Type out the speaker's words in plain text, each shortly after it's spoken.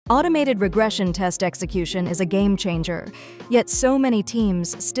Automated regression test execution is a game changer, yet so many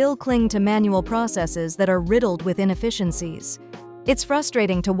teams still cling to manual processes that are riddled with inefficiencies. It's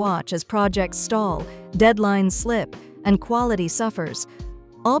frustrating to watch as projects stall, deadlines slip, and quality suffers,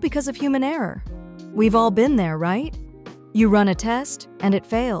 all because of human error. We've all been there, right? You run a test, and it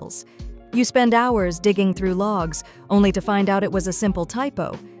fails. You spend hours digging through logs, only to find out it was a simple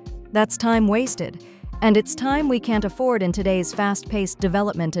typo. That's time wasted, and it's time we can't afford in today's fast-paced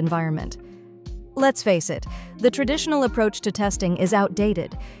development environment. Let's face it, the traditional approach to testing is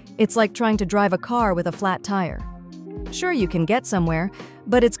outdated. It's like trying to drive a car with a flat tire. Sure, you can get somewhere,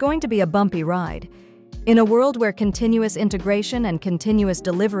 but it's going to be a bumpy ride. In a world where continuous integration and continuous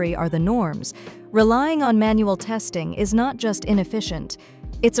delivery are the norms, relying on manual testing is not just inefficient,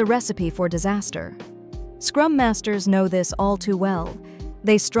 it's a recipe for disaster. Scrum Masters know this all too well.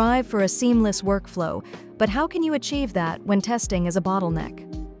 They strive for a seamless workflow, but how can you achieve that when testing is a bottleneck?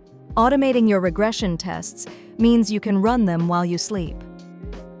 Automating your regression tests means you can run them while you sleep.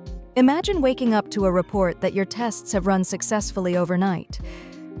 Imagine waking up to a report that your tests have run successfully overnight.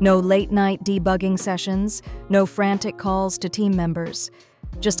 No late-night debugging sessions, no frantic calls to team members.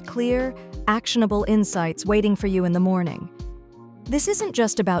 Just clear, actionable insights waiting for you in the morning. This isn't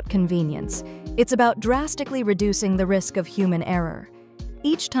just about convenience. It's about drastically reducing the risk of human error.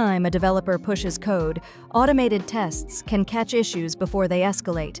 Each time a developer pushes code, automated tests can catch issues before they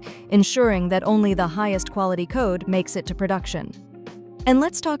escalate, ensuring that only the highest quality code makes it to production. And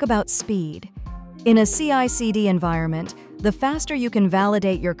let's talk about speed. In a CI/CD environment, the faster you can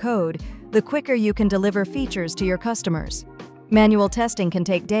validate your code, the quicker you can deliver features to your customers. Manual testing can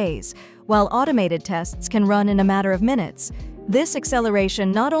take days, while automated tests can run in a matter of minutes. This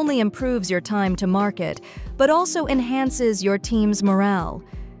acceleration not only improves your time to market, but also enhances your team's morale.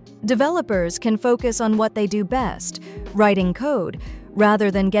 Developers can focus on what they do best, writing code,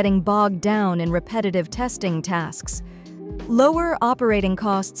 rather than getting bogged down in repetitive testing tasks. Lower operating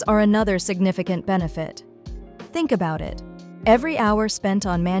costs are another significant benefit. Think about it. Every hour spent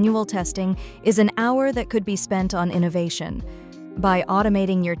on manual testing is an hour that could be spent on innovation. By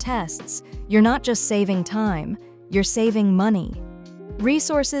automating your tests, you're not just saving time, you're saving money.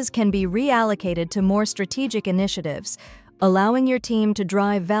 Resources can be reallocated to more strategic initiatives, allowing your team to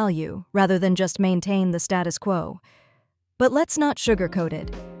drive value rather than just maintain the status quo. But let's not sugarcoat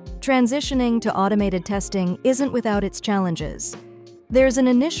it. Transitioning to automated testing isn't without its challenges. There's an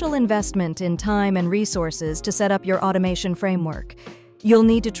initial investment in time and resources to set up your automation framework. You'll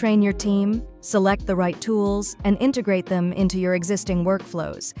need to train your team, select the right tools, and integrate them into your existing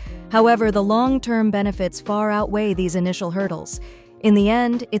workflows. However, the long-term benefits far outweigh these initial hurdles. In the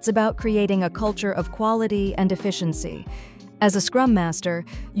end, it's about creating a culture of quality and efficiency. As a Scrum Master,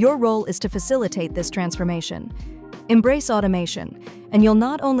 your role is to facilitate this transformation. Embrace automation, and you'll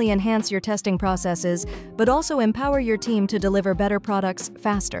not only enhance your testing processes, but also empower your team to deliver better products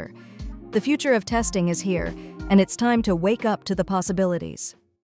faster. The future of testing is here, and it's time to wake up to the possibilities.